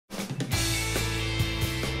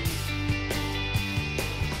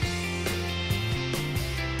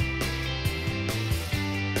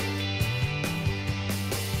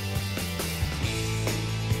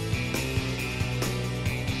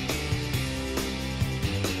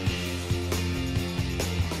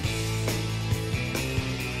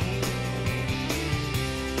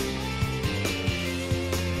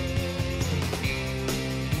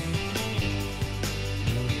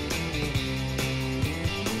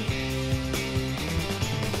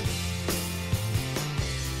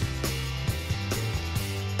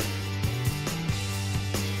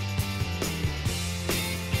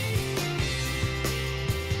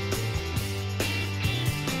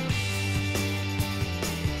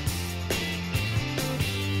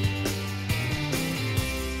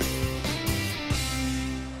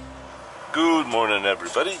morning,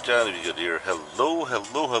 everybody. Johnny B. Good here. Hello,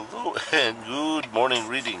 hello, hello, and good morning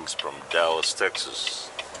greetings from Dallas, Texas.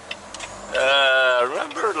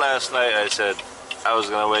 Remember last night I said I was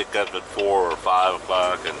going to wake up at 4 or 5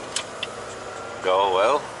 o'clock and go?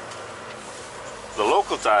 Well, the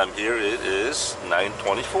local time here, it is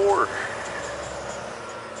 9:24.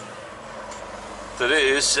 Today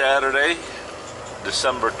is Saturday,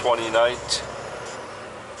 December 29th,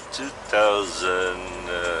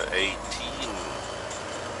 2018.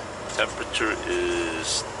 Temperature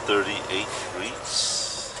is 38 degrees.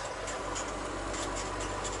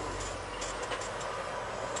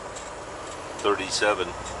 $37.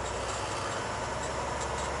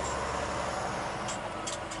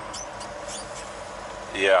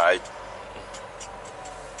 Yeah,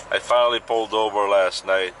 I finally pulled over last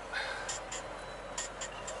night.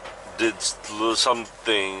 Did some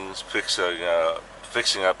things, fixing up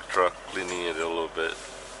the truck, cleaning it a little bit.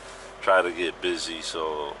 Try to get busy,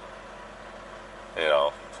 so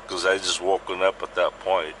because I just woken up at that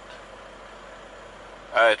point.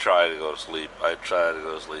 I tried to go to sleep. I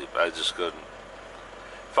just couldn't.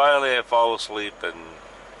 Finally, I fall asleep, and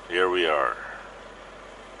here we are.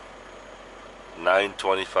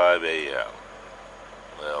 9:25 a.m.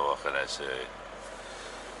 Well, what can I say?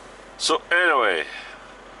 So anyway,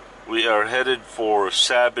 we are headed for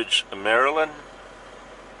Savage, Maryland.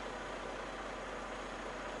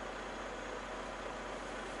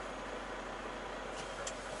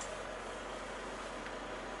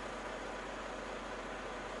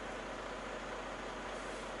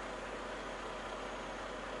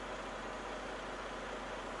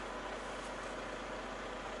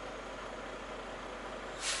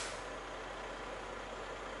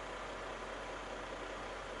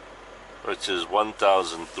 Which is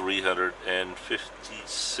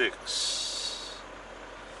 1,356.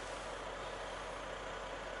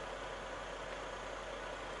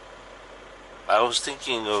 I was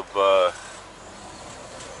thinking of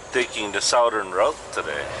taking the southern route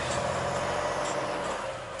today.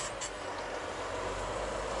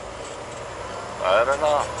 I don't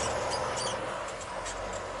know.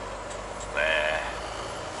 Nah.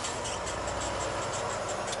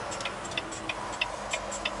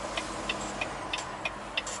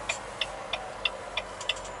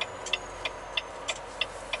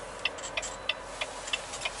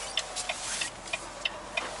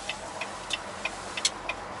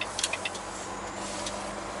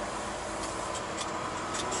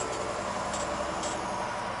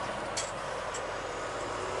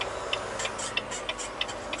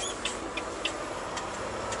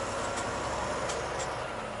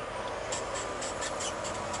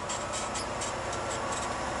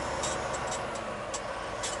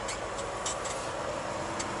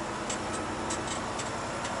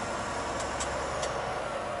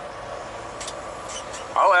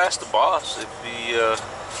 I'll ask the boss if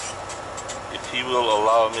he will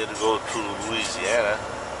allow me to go through Louisiana,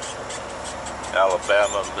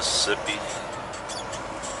 Alabama, Mississippi.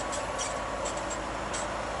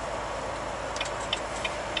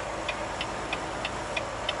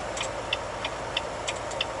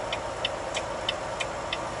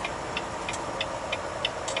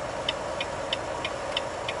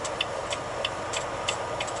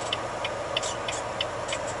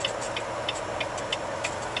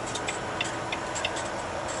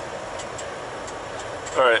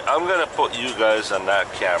 Alright, I'm gonna put you guys on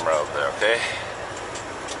that camera up there, okay?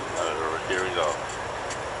 Here we go.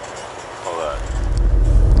 Hold on.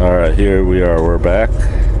 Alright, here we are, we're back.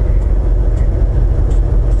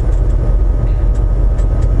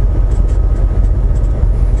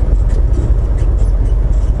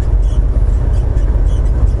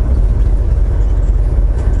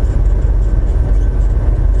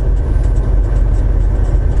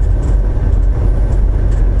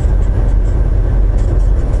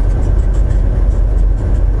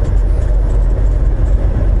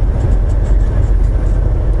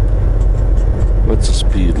 What's the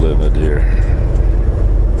speed limit here?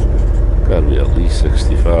 Gotta be at least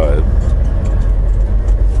 65.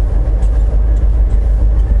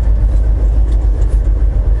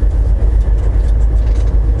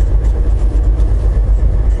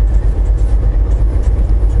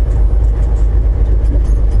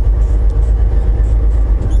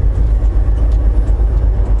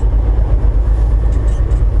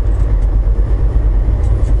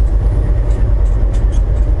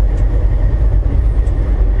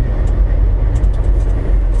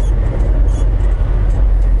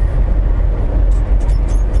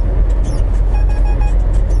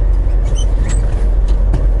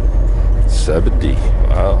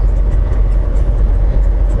 Wow.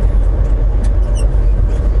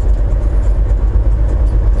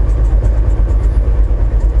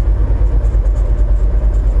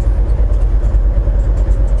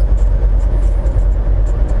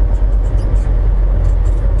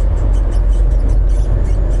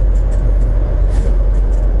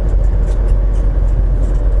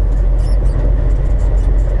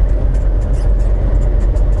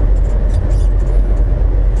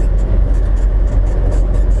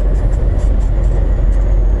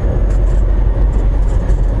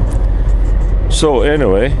 So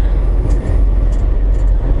anyway,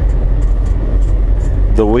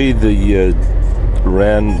 the way the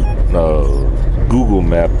Google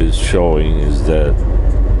Map is showing is that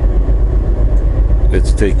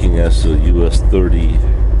it's taking us to US 30,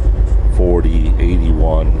 40,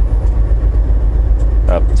 81,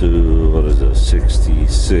 up to, what is it,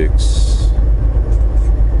 66.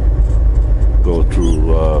 Go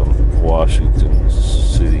through Washington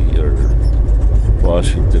City, or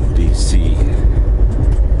Washington, D.C.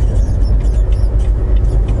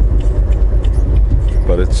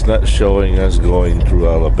 But it's not showing us going through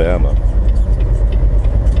Alabama.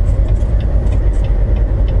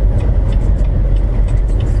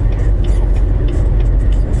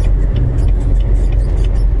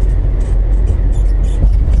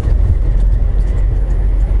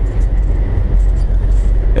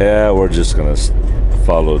 Yeah, we're just gonna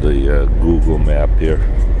follow the Google map here.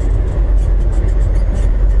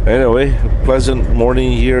 Anyway, pleasant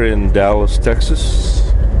morning here in Dallas, Texas.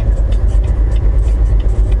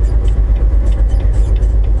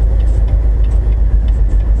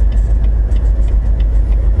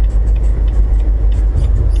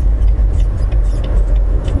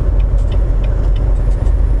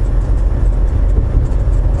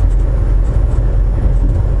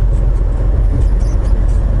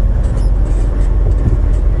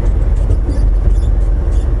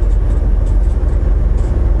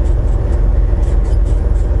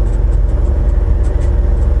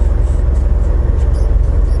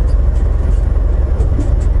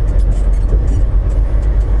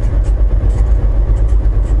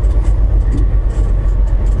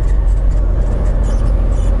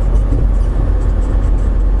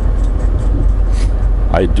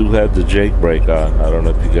 I do have the Jake brake on. I don't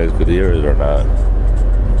know if you guys could hear it or not.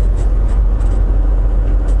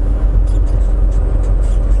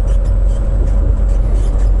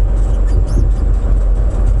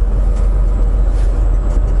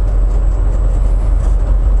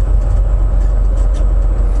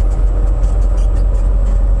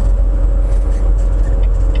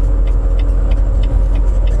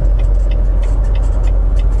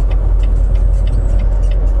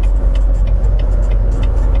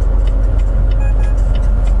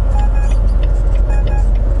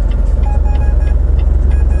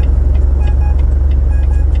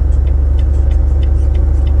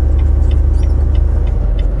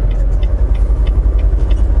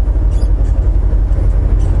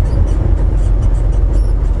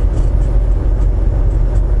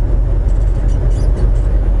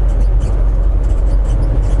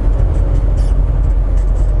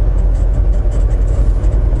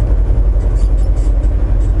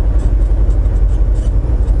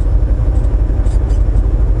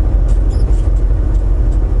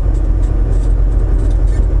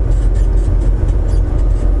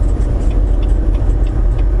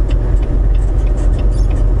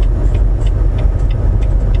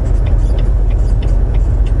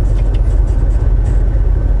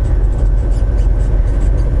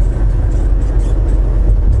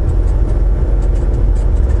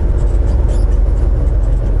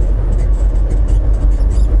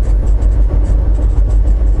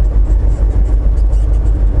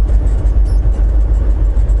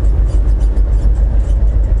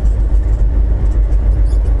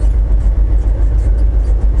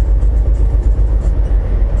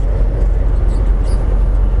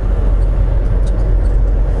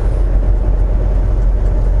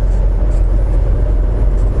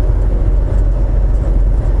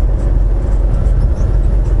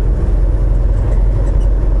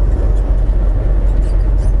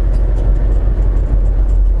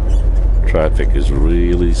 Traffic is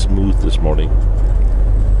really smooth this morning.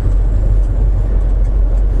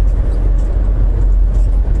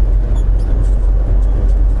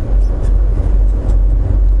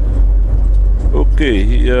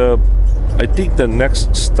 Okay, I think the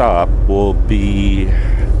next stop will be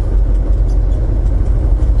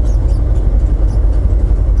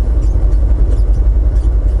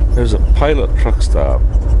there's a Pilot truck stop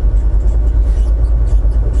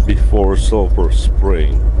before Sulphur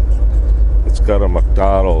Spring. It's got a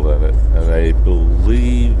McDonald in it, and I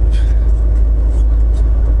believe,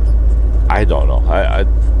 I don't know,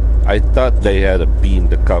 I thought they had a bean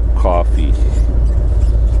to cup coffee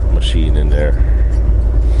machine in there,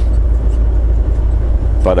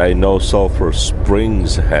 but I know Sulphur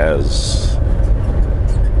Springs has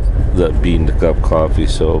the bean to cup coffee,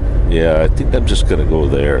 so yeah, I think I'm just gonna go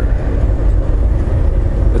there.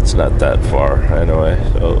 It's not that far anyway,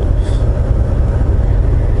 so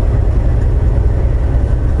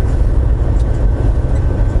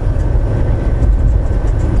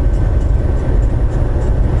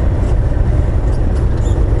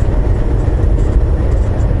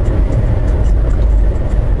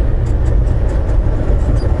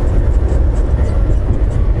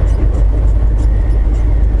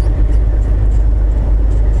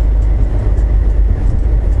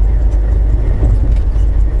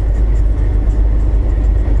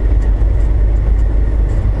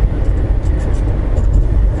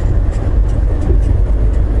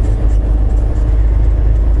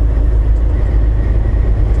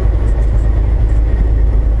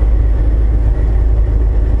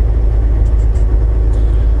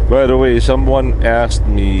By the way, someone asked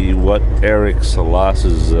me what Eric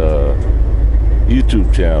Salas's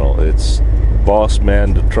YouTube channel. It's Boss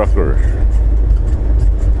Man the Trucker.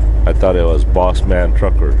 I thought it was Boss Man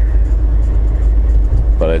Trucker,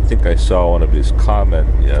 but I think I saw one of his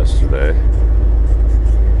comments yesterday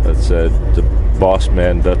that said the Boss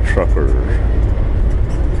Man the Trucker.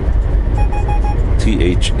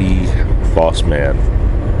 THE Boss Man,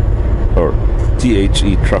 or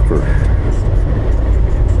THE Trucker.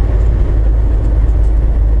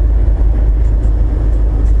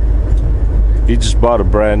 He just bought a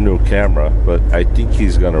brand new camera, but I think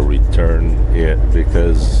he's gonna return it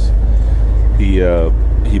because he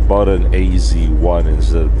bought an AZ1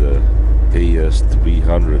 instead of the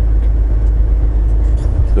AS300.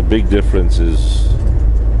 The big difference is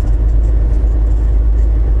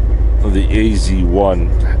the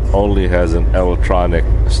AZ1 only has an electronic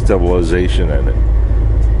stabilization in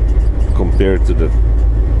it compared to the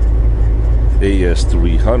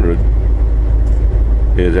AS300.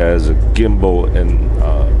 It has a gimbal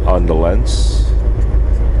on the lens,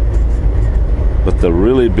 but the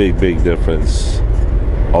really big difference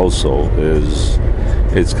also is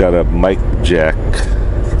it's got a mic jack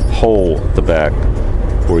hole at the back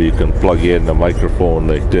where you can plug in a microphone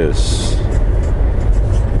like this.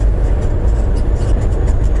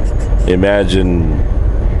 Imagine,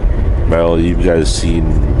 well, you guys seen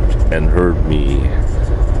and heard me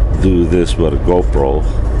do this with a GoPro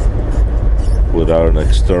without an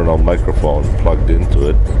external microphone plugged into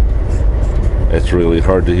it. It's really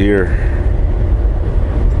hard to hear.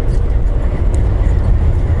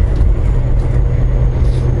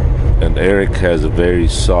 And Eric has a very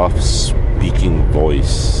soft speaking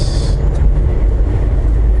voice,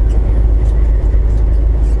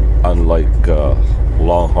 unlike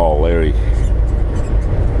Long Haul Larry.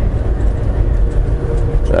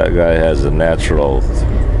 That guy has a natural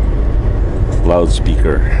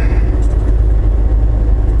loudspeaker.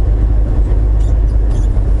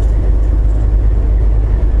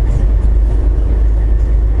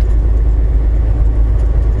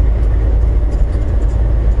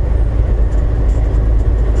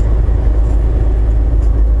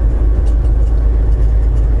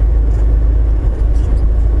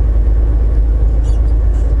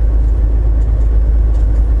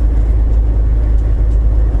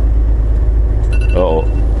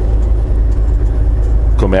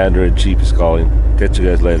 Commander-in-Chief is calling. Catch you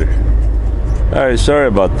guys later. Alright, sorry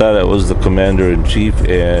about that. It was the Commander-in-Chief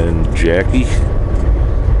and Jackie.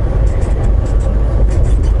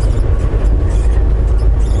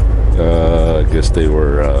 I guess they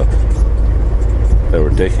were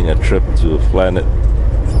taking a trip to Planet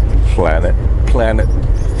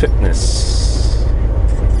Fitness.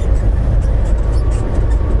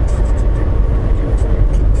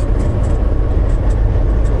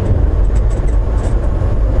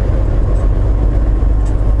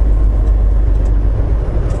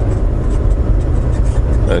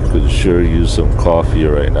 I could sure use some coffee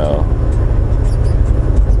right now.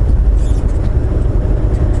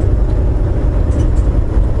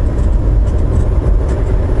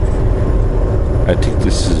 I think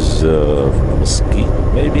this is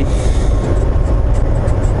mesquite, maybe.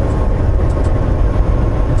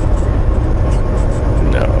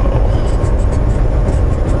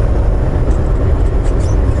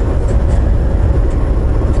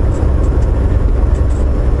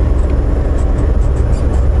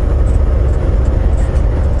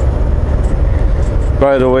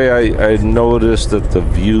 By the way, I noticed that the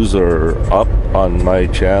views are up on my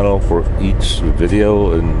channel for each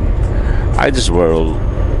video, and I just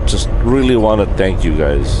really want to thank you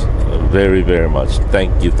guys very much.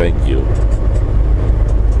 Thank you.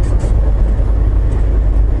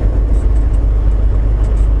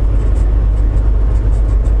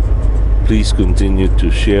 Please continue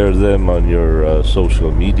to share them on your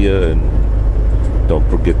social media, and don't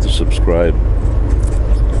forget to subscribe.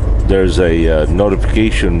 There's a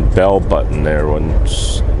notification bell button there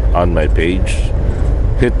once on my page.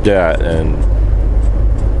 Hit that, and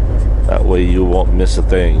that way you won't miss a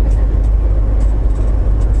thing.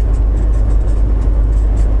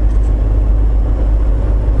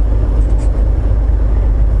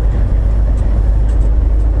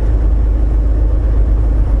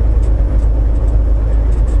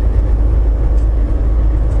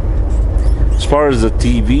 As far as the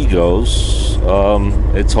TV goes,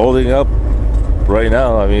 it's holding up right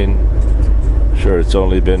now. I mean, sure, it's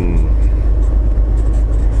only been,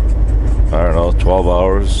 I don't know, 12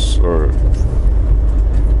 hours or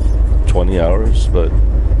 20 hours, but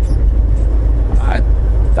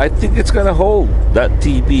I think it's gonna hold. That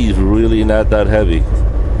TV is really not that heavy.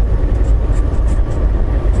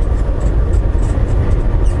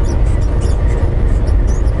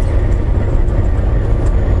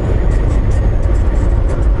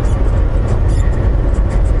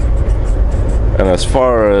 as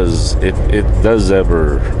far as if it does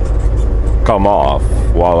ever come off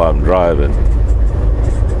while I'm driving,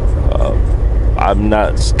 I'm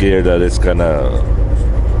not scared that it's gonna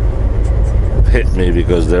hit me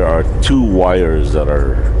because there are two wires that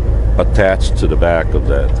are attached to the back of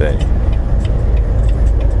that thing.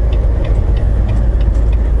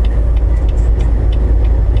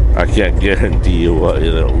 I can't guarantee you what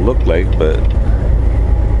it'll look like, but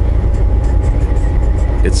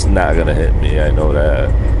it's not gonna hit me, I know that.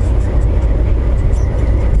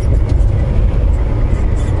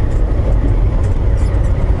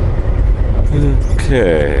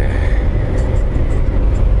 Okay.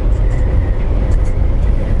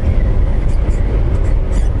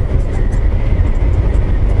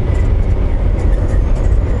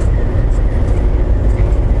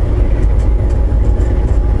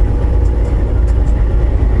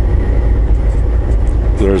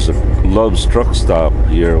 There's a Love's Truck Stop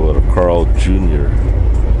here with a Carl Jr.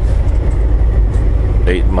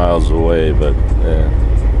 8 miles away, but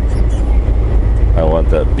I want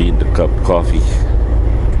that bean to cup coffee.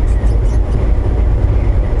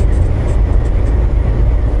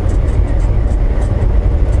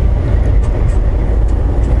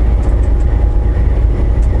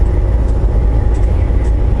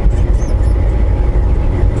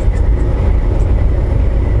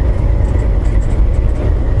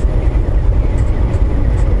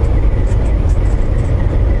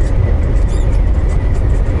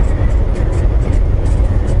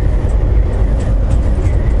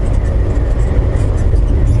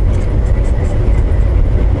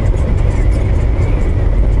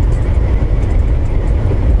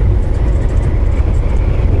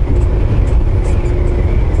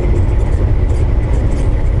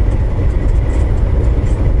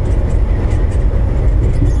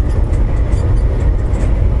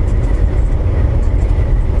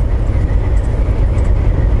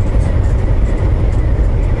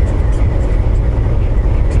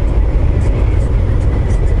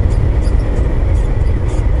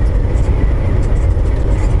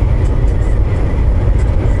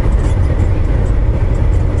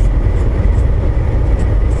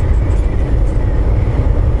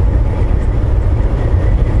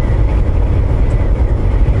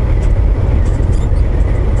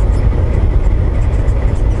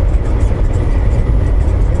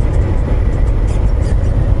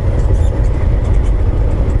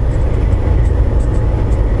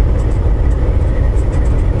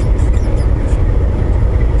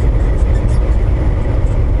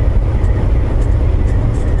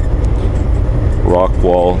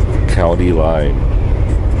 Rockwall County line.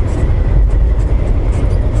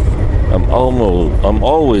 I'm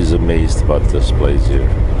always amazed about this place here.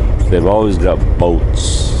 They've always got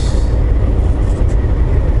boats.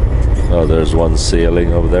 Oh, there's one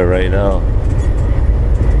sailing over there right now.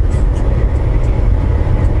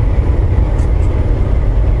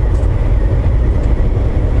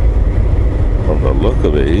 From the look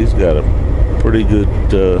of it, he's got a pretty good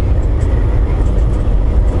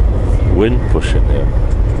wind pushing him.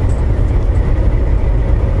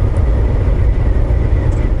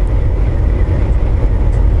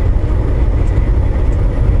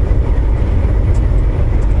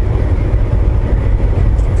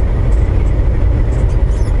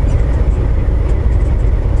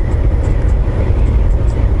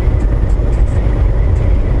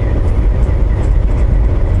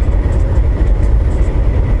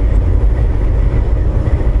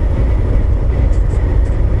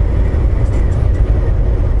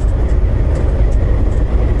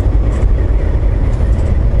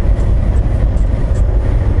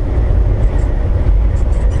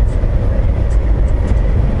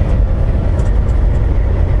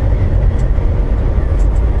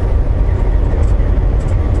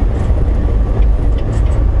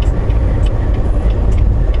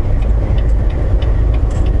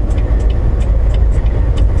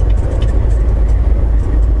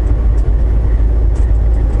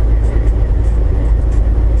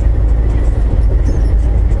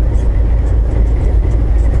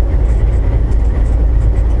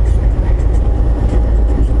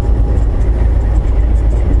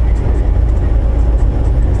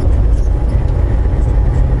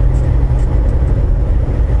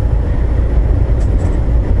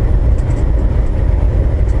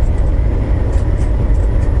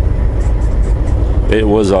 It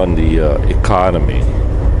was on the economy.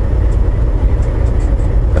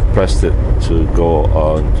 I pressed it to go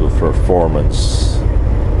on to performance,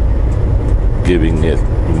 giving it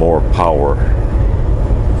more power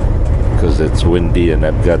because it's windy and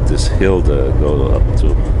I've got this hill to go up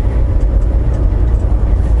to.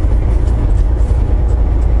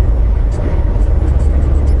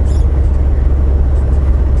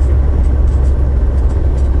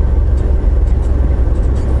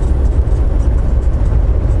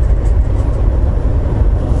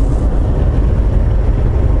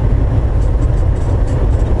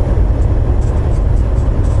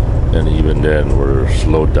 and we're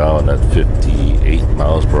slowed down at 58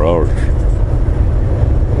 miles per hour.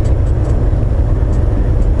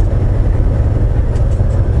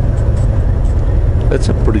 That's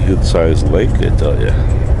a pretty good sized lake, I tell you.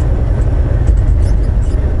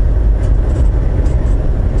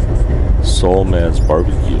 Soul Man's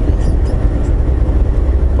Barbecue.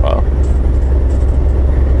 Wow.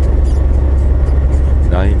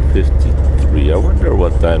 9:53. I wonder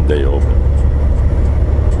what time they open.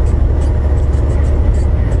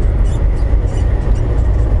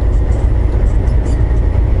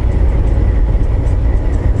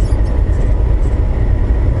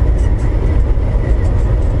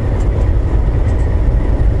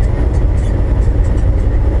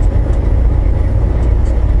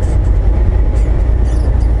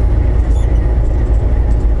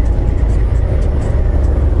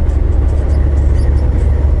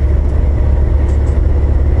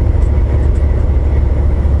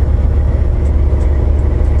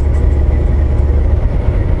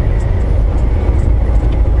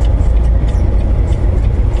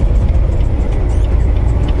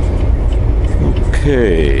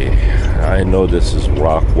 Okay, I know this is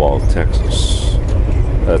Rockwall, Texas.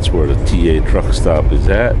 That's where the TA truck stop is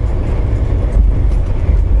at.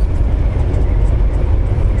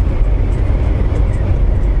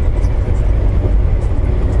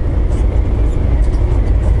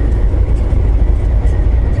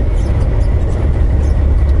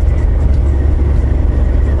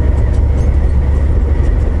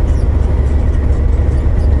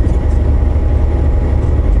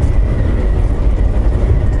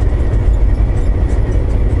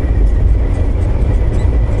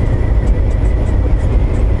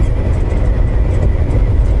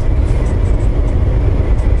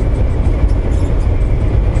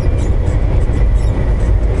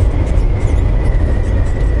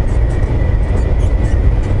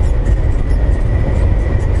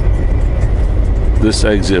 This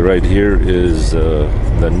exit right here is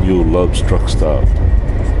the new Love's truck stop.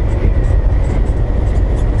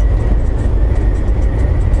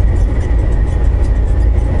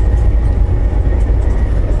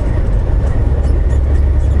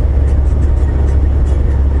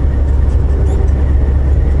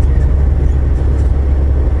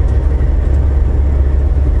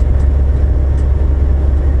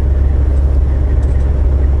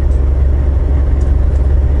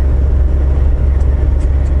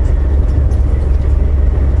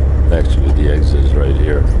 Actually, the exit is right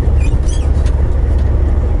here.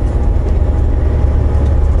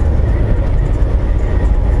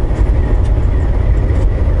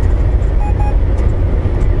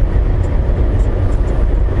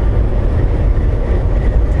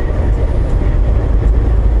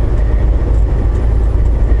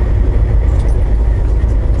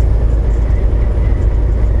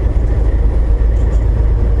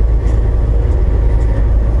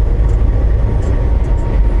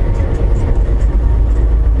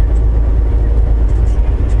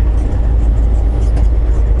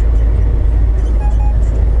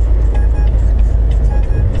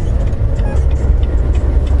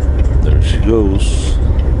 Goes.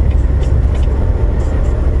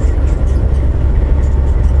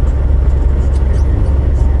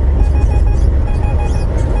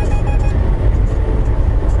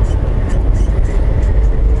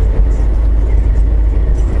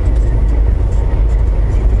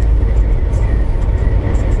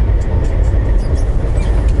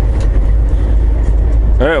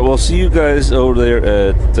 All right, we'll see you guys over there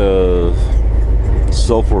at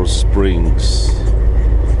Sulphur Springs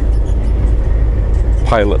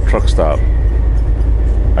Pilot truck stop.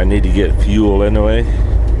 I need to get fuel anyway,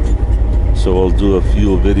 so we'll do a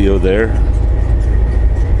fuel video there.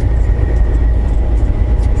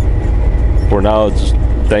 For now, just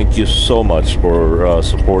thank you so much for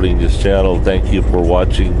supporting this channel. Thank you for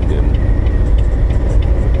watching, and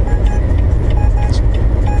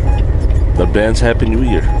advance Happy New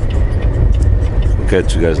Year. We'll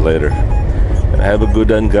catch you guys later, and have a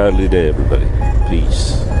good ungodly day, everybody.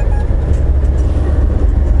 Peace.